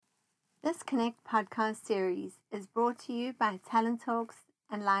This Connect podcast series is brought to you by Talent Talks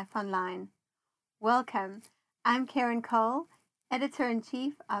and Life Online. Welcome. I'm Karen Cole,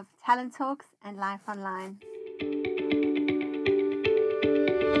 Editor-in-Chief of Talent Talks and Life Online.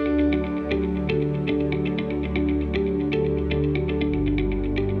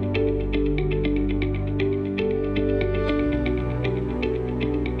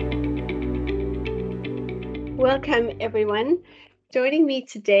 Welcome, everyone. Joining me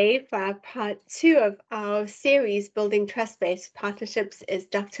today for part 2 of our series, Building Trust-Based Partnerships, is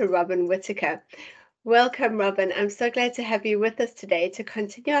Dr. Robin Whitaker. Welcome, Robin. I'm so glad to have you with us today to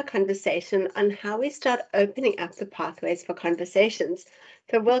continue our conversation on how we start opening up the pathways for conversations.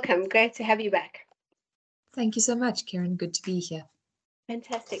 So welcome. Great to have you back. Thank you so much, Karen. Good to be here.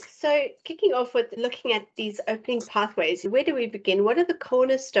 Fantastic. So kicking off with looking at these opening pathways, where do we begin? What are the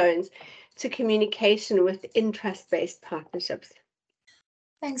cornerstones to communication within trust-based partnerships?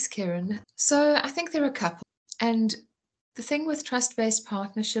 Thanks, Karen. So I think there are a couple. And the thing with trust-based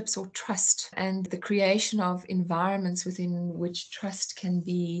partnerships, or trust, and the creation of environments within which trust can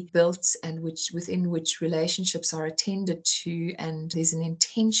be built and within which relationships are attended to, and there's an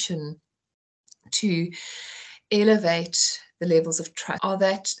intention to elevate the levels of trust, are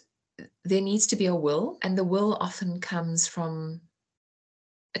that there needs to be a will, and the will often comes from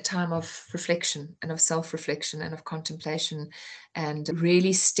a time of reflection and of self-reflection and of contemplation, and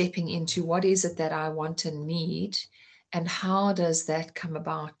really stepping into what is it that I want and need, and how does that come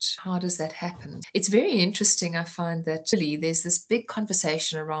about? How does that happen? It's very interesting. I find that really there's this big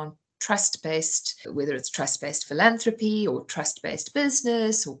conversation around trust-based, whether it's trust-based philanthropy or trust-based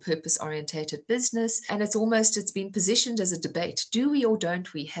business or purpose-orientated business. And it's been positioned as a debate. Do we or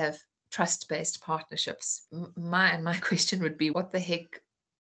don't we have trust-based partnerships? My question would be, what the heck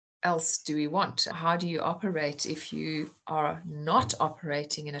else do we want? How do you operate if you are not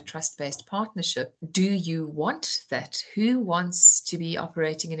operating in a trust-based partnership? Do you want that? Who wants to be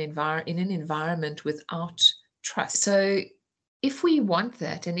operating in an environment without trust? So if we want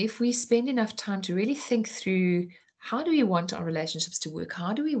that, and if we spend enough time to really think through, how do we want our relationships to work?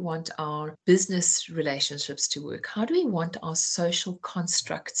 How do we want our business relationships to work? How do we want our social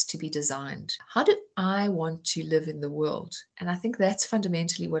constructs to be designed? How do I want to live in the world? And I think that's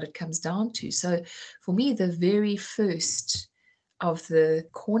fundamentally what it comes down to. So for me, the very first of the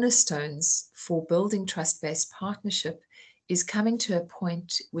cornerstones for building trust-based partnership is coming to a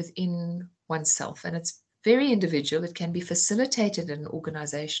point within oneself. And it's very individual. It can be facilitated at an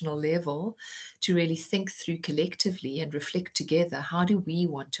organizational level to really think through collectively and reflect together, how do we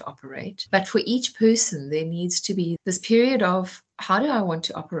want to operate? But for each person, there needs to be this period of, how do I want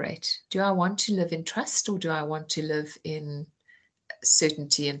to operate? Do I want to live in trust, or do I want to live in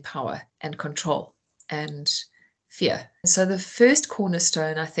certainty and power and control and fear? So the first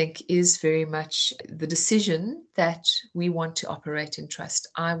cornerstone, I think, is very much the decision that we want to operate in trust.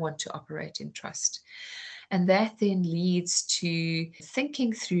 I want to operate in trust. And that then leads to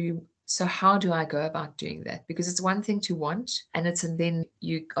thinking through, so how do I go about doing that? Because it's one thing to want, and then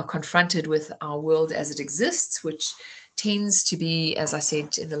you are confronted with our world as it exists, which tends to be, as I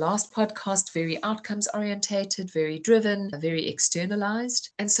said in the last podcast, very outcomes orientated, very driven, very externalized.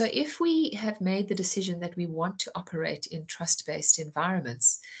 And so if we have made the decision that we want to operate in trust-based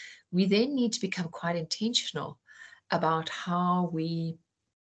environments, we then need to become quite intentional about how we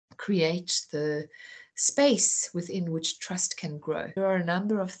create the space within which trust can grow. There are a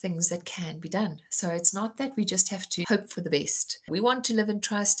number of things that can be done. So it's not that we just have to hope for the best. We want to live in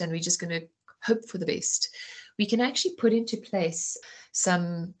trust and we're just going to hope for the best. We can actually put into place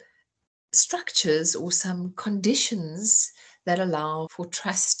some structures or some conditions that allow for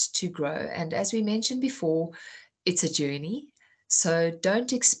trust to grow. And as we mentioned before, it's a journey. So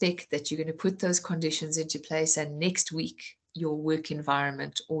don't expect that you're going to put those conditions into place and next week your work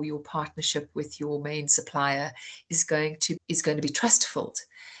environment or your partnership with your main supplier is going to be trust-filled.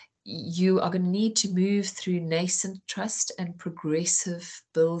 You are going to need to move through nascent trust and progressive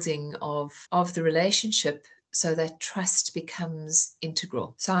building of the relationship so that trust becomes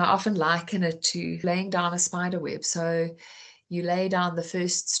integral. So I often liken it to laying down a spider web. So you lay down the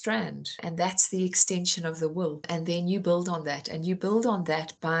first strand, and that's the extension of the will. And then you build on that, and you build on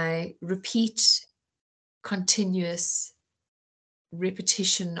that by repeat, continuous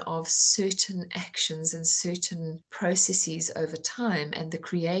repetition of certain actions and certain processes over time, and the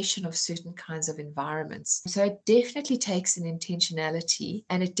creation of certain kinds of environments. So it definitely takes an intentionality,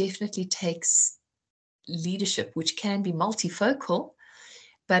 and it definitely takes leadership, which can be multifocal,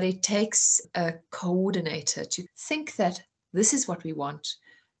 but it takes a coordinator to think that this is what we want,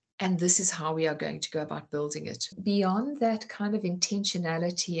 And this is how we are going to go about building it. Beyond that kind of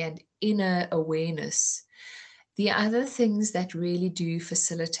intentionality and inner awareness, the other things that really do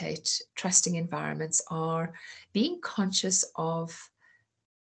facilitate trusting environments are being conscious of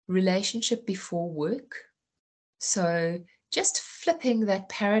relationship before work. So just flipping that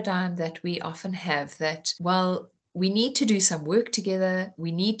paradigm that we often have that, well, we need to do some work together,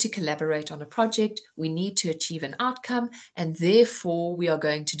 we need to collaborate on a project, we need to achieve an outcome, and therefore we are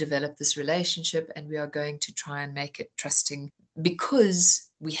going to develop this relationship and we are going to try and make it trusting because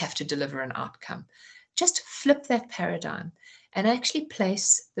we have to deliver an outcome. Just flip that paradigm and actually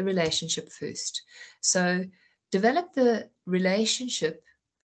place the relationship first. So develop the relationship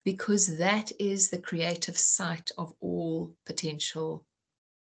because that is the creative site of all potential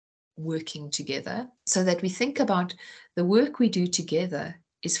working together, so that we think about the work we do together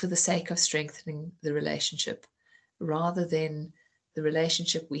is for the sake of strengthening the relationship rather than the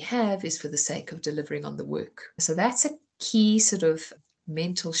relationship we have is for the sake of delivering on the work. So that's a key sort of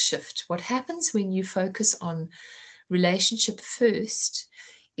mental shift. What happens when you focus on relationship first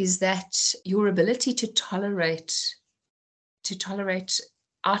is that your ability to tolerate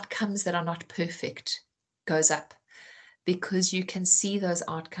outcomes that are not perfect goes up, because you can see those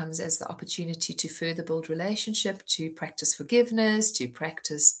outcomes as the opportunity to further build relationship, to practice forgiveness, to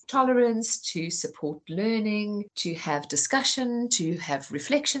practice tolerance, to support learning, to have discussion, to have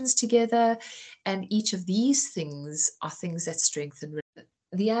reflections together. And each of these things are things that strengthen.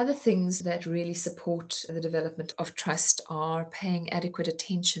 The other things that really support the development of trust are paying adequate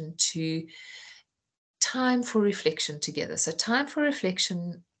attention to time for reflection together. So time for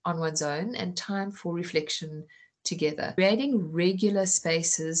reflection on one's own and time for reflection together. Creating regular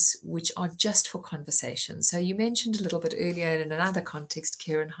spaces which are just for conversation. So you mentioned a little bit earlier in another context,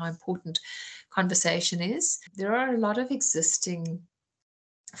 Kieran, how important conversation is. There are a lot of existing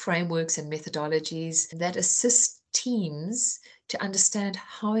frameworks and methodologies that assist teams to understand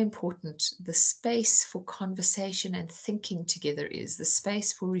how important the space for conversation and thinking together is, the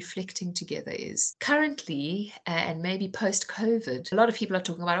space for reflecting together is. Currently, and maybe post-COVID, a lot of people are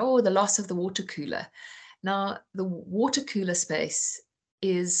talking about, the loss of the water cooler. Now, the water cooler space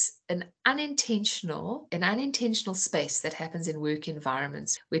is an unintentional space that happens in work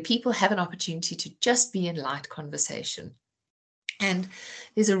environments where people have an opportunity to just be in light conversation. And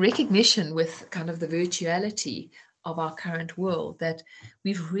there's a recognition with kind of the virtuality of our current world that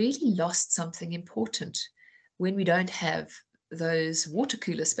we've really lost something important when we don't have those water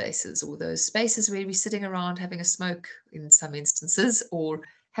cooler spaces or those spaces where we're sitting around having a smoke in some instances, or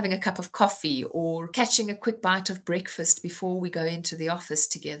having a cup of coffee, or catching a quick bite of breakfast before we go into the office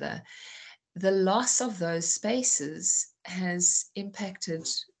together. The loss of those spaces has impacted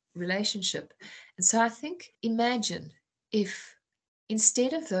relationship. And so I think, imagine if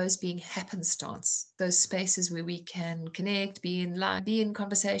instead of those being happenstance, those spaces where we can connect, be in line, be in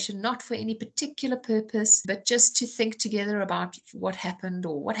conversation, not for any particular purpose, but just to think together about what happened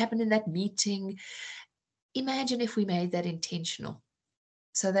or what happened in that meeting. Imagine if we made that intentional,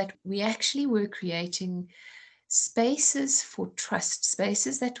 so that we actually were creating spaces for trust,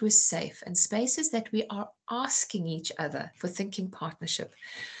 spaces that were safe, and spaces that we are asking each other for thinking partnership.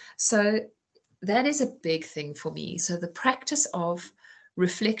 So that is a big thing for me. So the practice of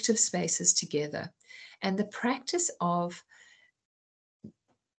reflective spaces together and the practice of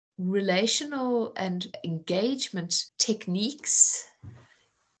relational and engagement techniques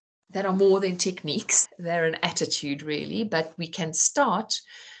that are more than techniques. They're an attitude, really, but we can start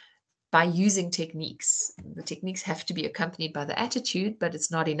by using techniques. The techniques have to be accompanied by the attitude, but it's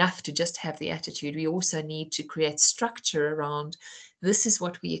not enough to just have the attitude. We also need to create structure around this is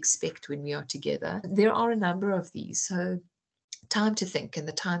what we expect when we are together. There are a number of these. So time to think and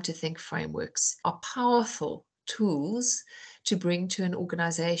the time to think frameworks are powerful tools to bring to an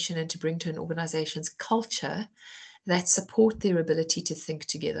organization and to bring to an organization's culture that support their ability to think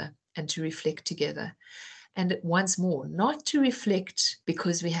together and to reflect together. And once more, not to reflect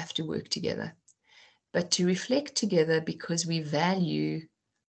because we have to work together, but to reflect together because we value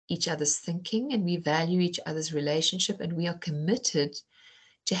each other's thinking and we value each other's relationship, and we are committed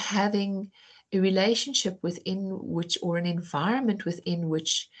to having a relationship within which, or an environment within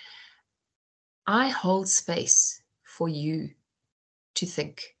which, I hold space for you to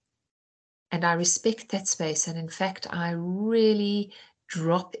think. And I respect that space. And in fact, I really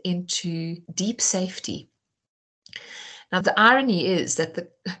drop into deep safety. Now, the irony is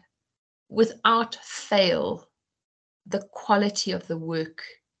that without fail, the quality of the work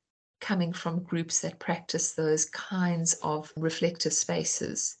coming from groups that practice those kinds of reflective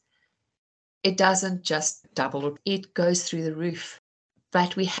spaces, it doesn't just double, it goes through the roof.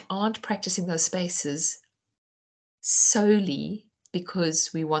 but we aren't practicing those spaces solely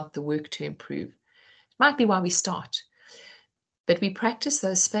because we want the work to improve. It might be why we start, but we practice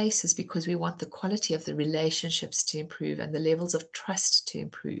those spaces because we want the quality of the relationships to improve and the levels of trust to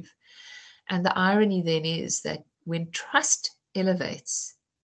improve. And the irony then is that when trust elevates,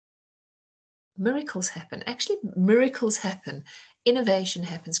 miracles happen. Actually, miracles happen. Innovation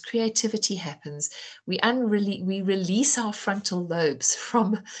happens, creativity happens. We release our frontal lobes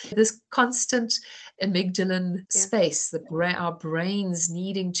from this constant amygdalan space, our brains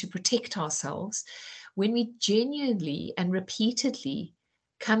needing to protect ourselves. When we genuinely and repeatedly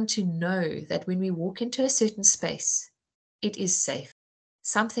come to know that when we walk into a certain space, it is safe,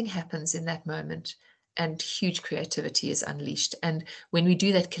 something happens in that moment and huge creativity is unleashed. And when we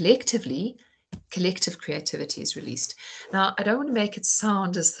do that collectively, collective creativity is released. Now, I don't want to make it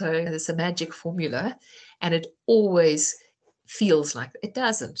sound as though there's a magic formula and it always feels like it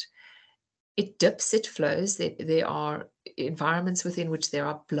doesn't. It dips, it flows. There are environments within which there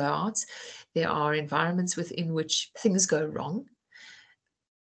are blowouts. There are environments within which things go wrong.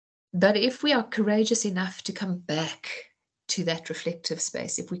 But if we are courageous enough to come back to that reflective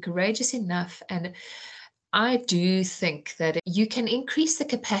space, if we're courageous enough, and I do think that you can increase the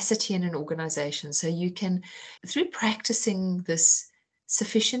capacity in an organization. So you can, through practicing this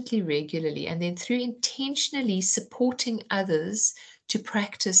sufficiently regularly, and then through intentionally supporting others to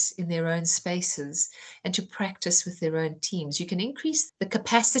practice in their own spaces and to practice with their own teams, you can increase the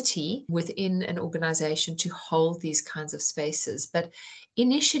capacity within an organization to hold these kinds of spaces. But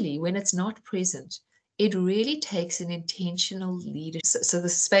initially, when it's not present, it really takes an intentional leadership. So the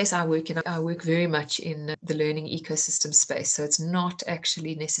space I work in, I work very much in the learning ecosystem space. So it's not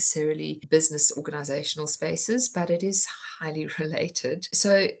actually necessarily business organizational spaces, but it is highly related.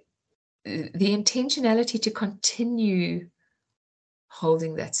 So the intentionality to continue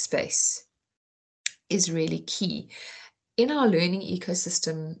holding that space is really key. In our learning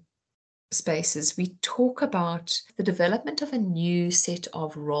ecosystem spaces, we talk about the development of a new set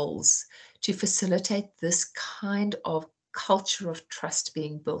of roles to facilitate this kind of culture of trust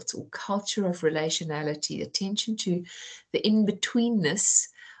being built, or culture of relationality, attention to the in-betweenness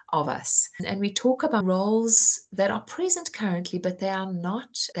of us. And we talk about roles that are present currently, but they're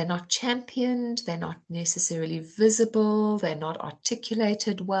not championed, they're not necessarily visible, they're not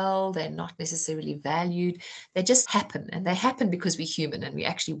articulated well, they're not necessarily valued. They just happen, and they happen because we're human and we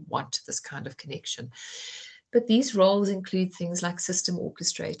actually want this kind of connection. But these roles include things like system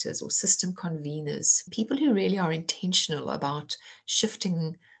orchestrators or system conveners, people who really are intentional about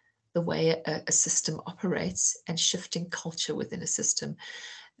shifting the way a system operates and shifting culture within a system.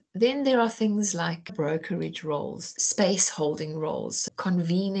 Then there are things like brokerage roles, space holding roles,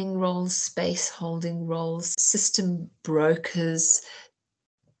 convening roles, space holding roles, system brokers,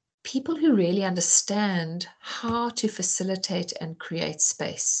 people who really understand how to facilitate and create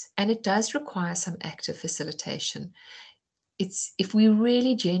space. And it does require some active facilitation. If we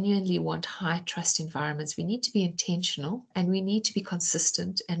really genuinely want high trust environments, we need to be intentional and we need to be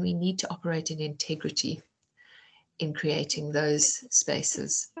consistent and we need to operate in integrity in creating those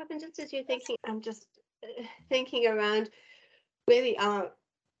spaces. Robin, just as you're thinking, I'm just thinking around where we are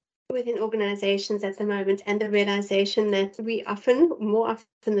within organizations at the moment and the realization that we more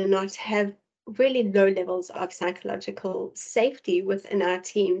often than not, have really low levels of psychological safety within our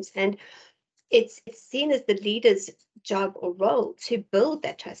teams. And it's seen as the leader's job or role to build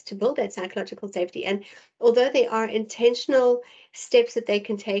that trust, to build that psychological safety. And although there are intentional steps that they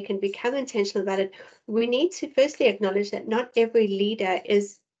can take and become intentional about it, we need to firstly acknowledge that not every leader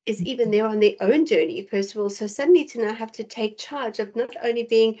is even there on their own journey, first of all. So suddenly to now have to take charge of not only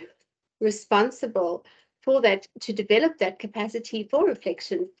being responsible for that, to develop that capacity for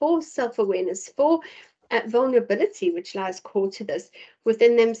reflection, for self-awareness, for vulnerability, which lies core to this,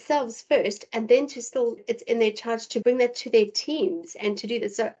 within themselves first, and then to still, it's in their charge to bring that to their teams and to do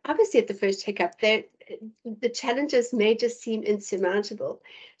this. So obviously at the first hiccup, the challenges may just seem insurmountable.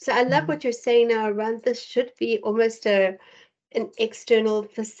 So I love what you're saying now around this should be almost an external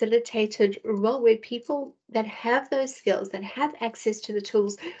facilitated role where people that have those skills, that have access to the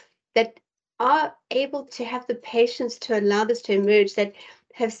tools, that are able to have the patience to allow this to emerge, that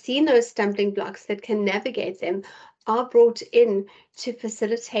have seen those stumbling blocks, that can navigate them, are brought in to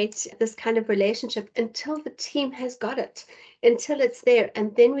facilitate this kind of relationship until the team has got it, until it's there,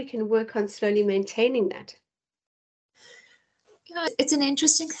 and then we can work on slowly maintaining that. It's an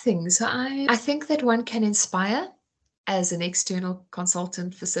interesting thing. So I think that one can inspire as an external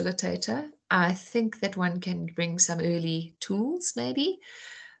consultant facilitator. I think that one can bring some early tools maybe,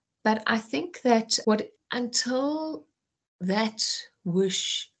 but I think that until that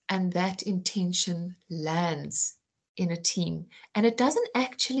wish and that intention lands in a team. And it doesn't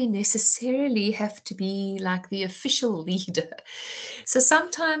actually necessarily have to be like the official leader. So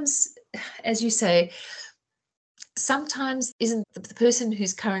sometimes, as you say, sometimes isn't the person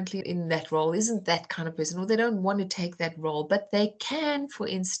who's currently in that role isn't that kind of person, or they don't want to take that role, but they can, for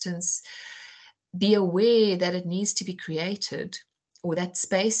instance, be aware that it needs to be created, or that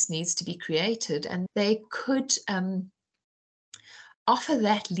space needs to be created, and they could offer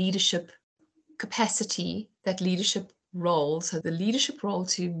that leadership capacity, that leadership role. So the leadership role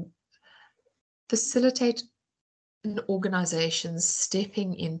to facilitate an organization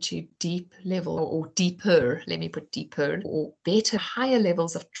stepping into deep level, or deeper, let me put deeper, or better, higher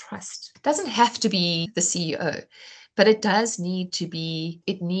levels of trust. It doesn't have to be the CEO, but it needs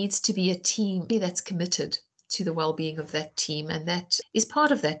to be a team that's committed to the well-being of that team, and that is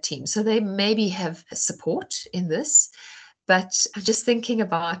part of that team. So they maybe have support in this, but I'm just thinking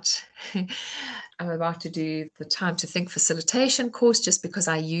about, I'm about to do the Time to Think facilitation course just because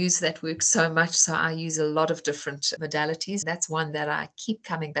I use that work so much. So I use a lot of different modalities. That's one that I keep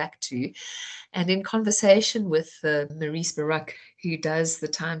coming back to. And in conversation with Maurice Baruch, who does the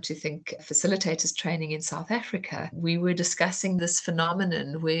Time to Think facilitators training in South Africa, we were discussing this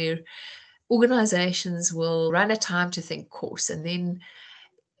phenomenon where organizations will run a Time to Think course, and then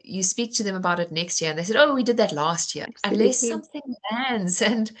you speak to them about it next year and they said, oh, we did that last year. Unless Absolutely. something lands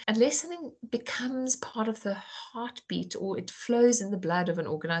and unless something becomes part of the heartbeat or it flows in the blood of an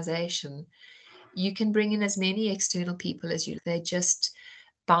organization, you can bring in as many external people as you, they just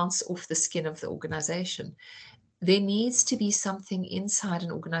bounce off the skin of the organization. There needs to be something inside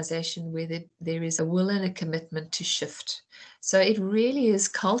an organization where there is a will and a commitment to shift. So it really is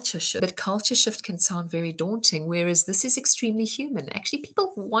culture shift, but culture shift can sound very daunting, whereas this is extremely human. Actually,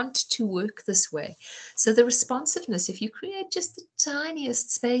 people want to work this way. So the responsiveness, if you create just the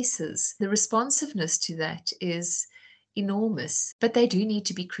tiniest spaces, the responsiveness to that is enormous, but they do need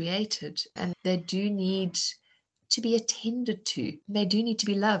to be created, and they do need to be attended to. They do need to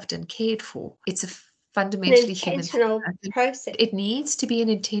be loved and cared for. It's a An fundamentally human thing. intentional process. It needs to be an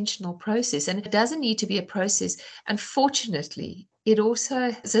intentional process, and it doesn't need to be a process. Unfortunately, it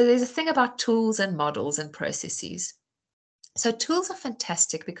also, so there's a thing about tools and models and processes. So tools are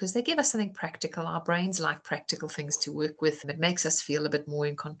fantastic because they give us something practical. Our brains like practical things to work with, and it makes us feel a bit more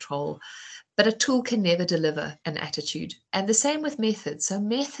in control. But a tool can never deliver an attitude. And the same with methods. So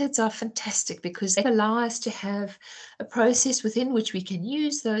methods are fantastic because they allow us to have a process within which we can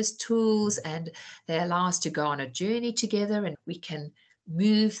use those tools, and they allow us to go on a journey together, and we can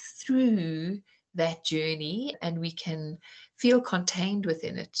move through that journey and we can feel contained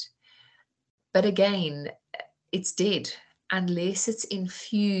within it. But again, it's dead unless it's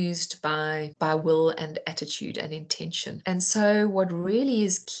infused by will and attitude and intention. And so what really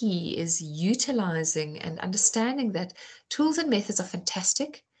is key is utilizing and understanding that tools and methods are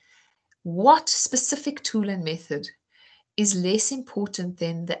fantastic. What specific tool and method is less important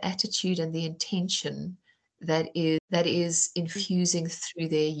than the attitude and the intention that is infusing through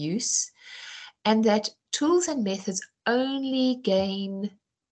their use, and that tools and methods only gain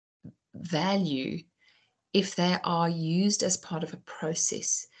value if they are used as part of a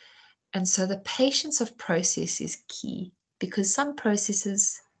process. And so the patience of process is key because some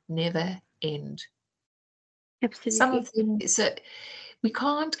processes never end. Some Absolutely. of them, so we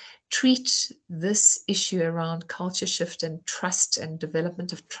can't treat this issue around culture shift and trust and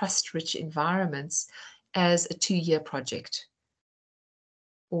development of trust rich environments as a 2-year project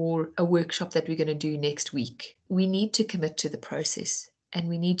or a workshop that we're going to do next week. We need to commit to the process, and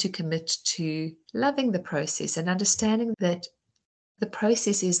we need to commit to loving the process and understanding that the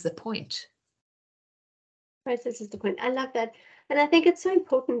process is the point. Process is the point. I love that. And I think it's so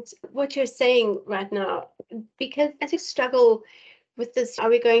important what you're saying right now, because as we struggle with this, are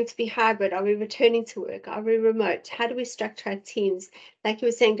we going to be hybrid? Are we returning to work? Are we remote? How do we structure our teams? Like you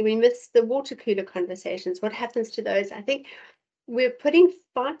were saying, do we miss the water cooler conversations? What happens to those? I think we're putting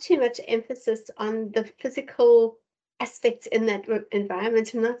far too much emphasis on the physical aspects in that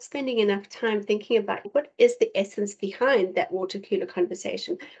environment and not spending enough time thinking about what is the essence behind that water cooler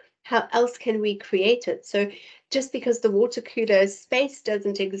conversation. How else can we create it? So just because the water cooler space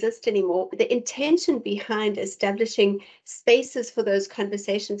doesn't exist anymore, the intention behind establishing spaces for those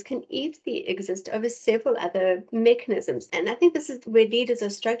conversations can easily exist over several other mechanisms. And I think this is where leaders are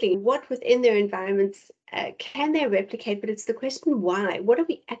struggling. What within their environments can they replicate? But it's the question why? What are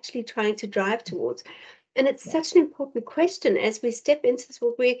we actually trying to drive towards? And it's such an important question as we step into this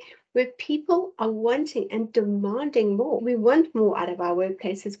world where people are wanting and demanding more. We want more out of our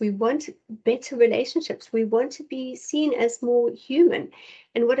workplaces. We want better relationships. We want to be seen as more human.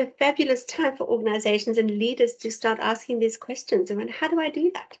 And what a fabulous time for organizations and leaders to start asking these questions around, how do I do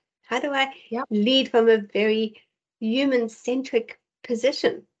that? How do I lead from a very human-centric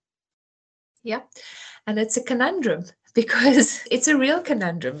position? Yeah. And it's a conundrum because it's a real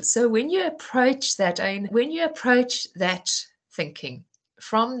conundrum. So when you approach that, thinking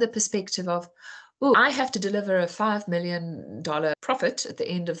from the perspective of, oh, I have to deliver a $5 million profit at the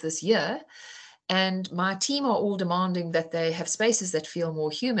end of this year, and my team are all demanding that they have spaces that feel more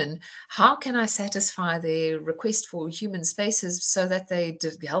human. How can I satisfy their request for human spaces so that they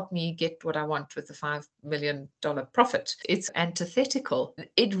help me get what I want with the $5 million profit? It's antithetical.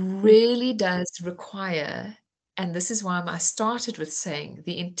 It really does require, and this is why I started with saying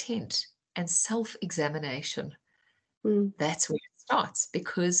the intent and self-examination. That's where it starts,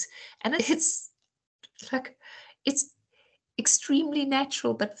 because, and it's like, it's extremely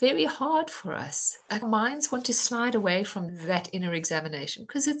natural, but very hard for us. Our minds want to slide away from that inner examination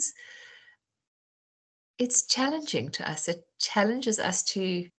because it's challenging to us. It challenges us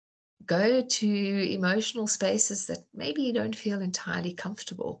to go to emotional spaces that maybe you don't feel entirely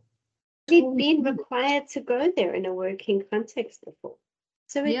comfortable. We've been required to go there in a working context before.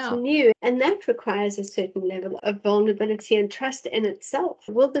 So it's new, and that requires a certain level of vulnerability and trust in itself.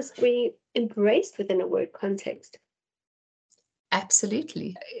 Will this be embraced within a work context?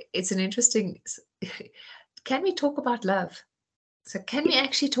 Absolutely. It's an interesting, can we talk about love? So can we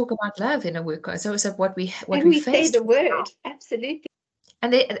actually talk about love in a work? So what we say the word? Absolutely.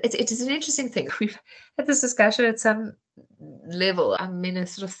 And it is an interesting thing. We've had this discussion at some level. I'm in a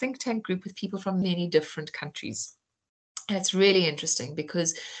sort of think tank group with people from many different countries. And it's really interesting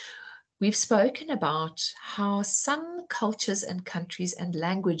because we've spoken about how some cultures and countries and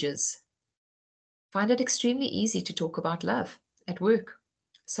languages find it extremely easy to talk about love at work.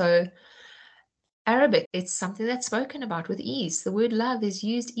 So Arabic, it's something that's spoken about with ease. The word love is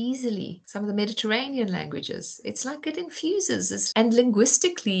used easily. Some of the Mediterranean languages, it's like it infuses. And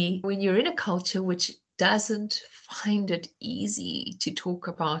linguistically, when you're in a culture which doesn't find it easy to talk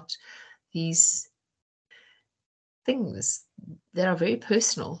about these things that are very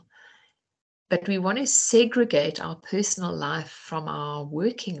personal, but we want to segregate our personal life from our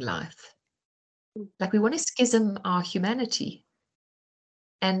working life. Like we want to schism our humanity.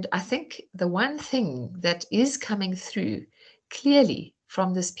 And I think the one thing that is coming through clearly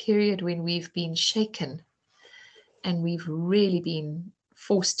from this period when we've been shaken and we've really been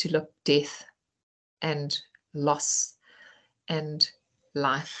forced to look death and loss and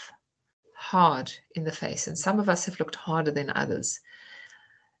life hard in the face, and some of us have looked harder than others.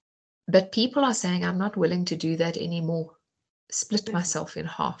 But people are saying, I'm not willing to do that anymore. Split myself in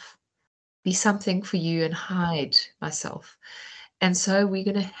half, be something for you and hide myself. And so we're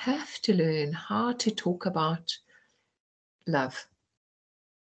going to have to learn how to talk about love.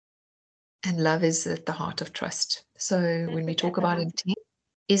 And love is at the heart of trust. So when we talk about intent,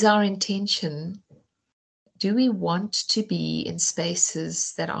 is our intention, do we want to be in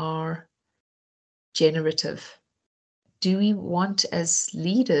spaces that are generative? Do we want, as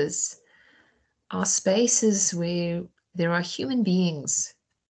leaders, our spaces where there are human beings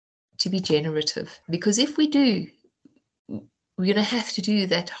to be generative? Because if we do, we're going to have to do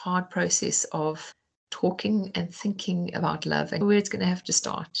that hard process of talking and thinking about love, and where it's going to have to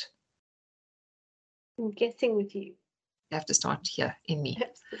start. I'm guessing with you. You have to start here in me.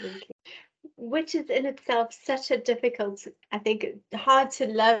 Absolutely. Which is in itself such a difficult, I think, hard to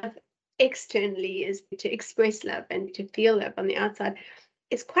love externally is to express love and to feel love on the outside.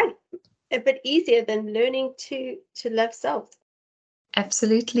 It's quite a bit easier than learning to love self.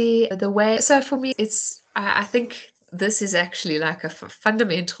 Absolutely. The way, so for me, it's, I think this is actually like a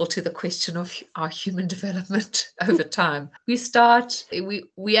fundamental to the question of our human development over time.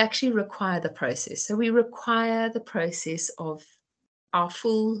 We actually require the process. So we require the process of our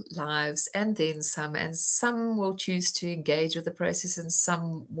full lives and then some, and some will choose to engage with the process and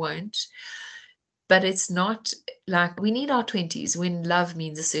some won't. But it's not like we need our 20s when love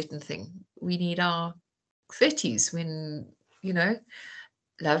means a certain thing. We need our 30s when,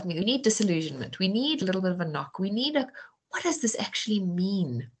 love me. We need disillusionment. We need a little bit of a knock. We need what does this actually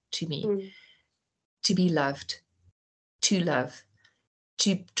mean to me? To be loved, to love,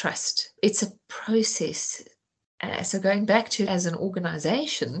 to trust. It's a process. So going back to as an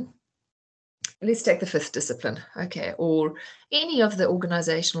organization, let's take the fifth discipline, okay, or any of the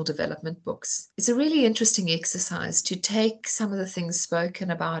organizational development books. It's a really interesting exercise to take some of the things spoken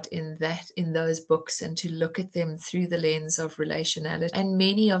about in those books and to look at them through the lens of relationality. And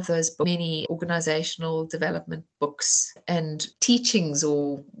many organizational development books and teachings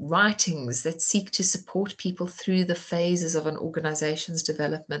or writings that seek to support people through the phases of an organization's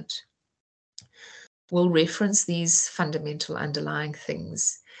development will reference these fundamental underlying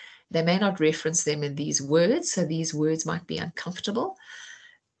things. They may not reference them in these words, so these words might be uncomfortable.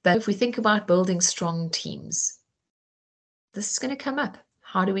 But if we think about building strong teams, this is going to come up.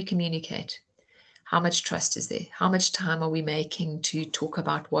 How do we communicate? How much trust is there? How much time are we making to talk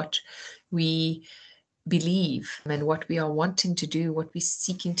about what we believe and what we are wanting to do, what we're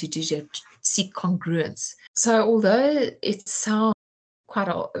seeking to do, to seek congruence? So although it sounds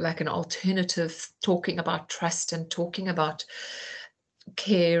like an alternative, talking about trust and talking about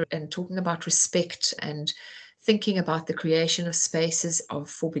care and talking about respect and thinking about the creation of spaces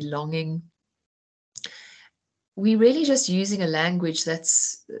for belonging, we're really just using a language that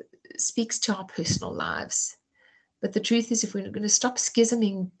speaks to our personal lives. But the truth is, if we're going to stop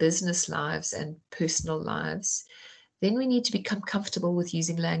schisming business lives and personal lives, then we need to become comfortable with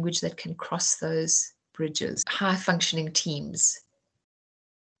using language that can cross those bridges. High functioning teams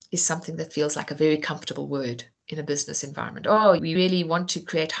is something that feels like a very comfortable word in a business environment. Oh, we really want to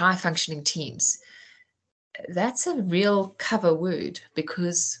create high functioning teams. That's a real cover word,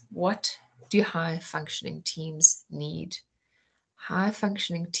 because what do high functioning teams need? High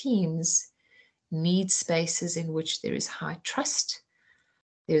functioning teams need spaces in which there is high trust.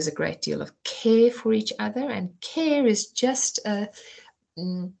 There's a great deal of care for each other, and care is just a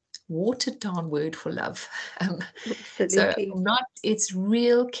watered down word for love. Absolutely. So it's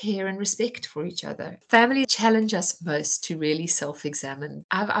real care and respect for each other. Families challenge us most to really self-examine.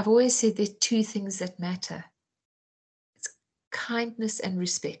 I've always said there are two things that matter. It's kindness and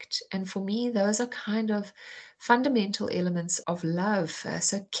respect. And for me, those are kind of fundamental elements of love.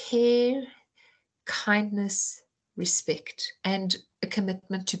 So care, kindness, respect, and a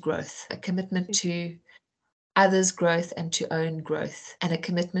commitment to growth, a commitment to others' growth and to own growth, and a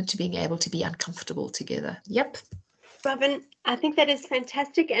commitment to being able to be uncomfortable together. Yep. Robin, I think that is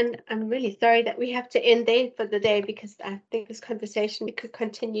fantastic, and I'm really sorry that we have to end there for the day, because I think this conversation could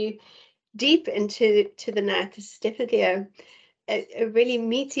continue deep into the night. This is definitely a really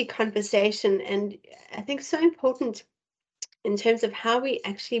meaty conversation, and I think so important in terms of how we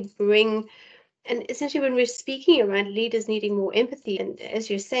actually bring, and essentially when we're speaking around leaders needing more empathy, and as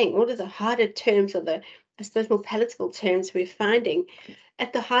you're saying, all of the harder terms, or the, I suppose, more palatable terms we're finding,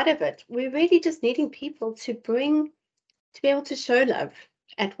 at the heart of it, we're really just needing people to be able to show love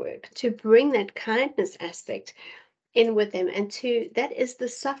at work, to bring that kindness aspect in with them, and that is the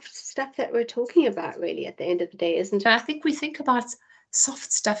soft stuff that we're talking about really at the end of the day, isn't it? I think we think about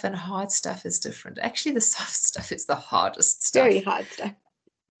soft stuff and hard stuff is different. Actually, the soft stuff is the hardest stuff. Very hard stuff.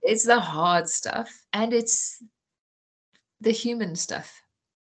 It's the hard stuff, and it's the human stuff.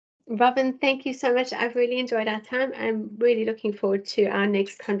 Robin, thank you so much. I've really enjoyed our time. I'm really looking forward to our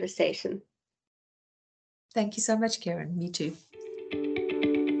next conversation. Thank you so much, Karen. Me too.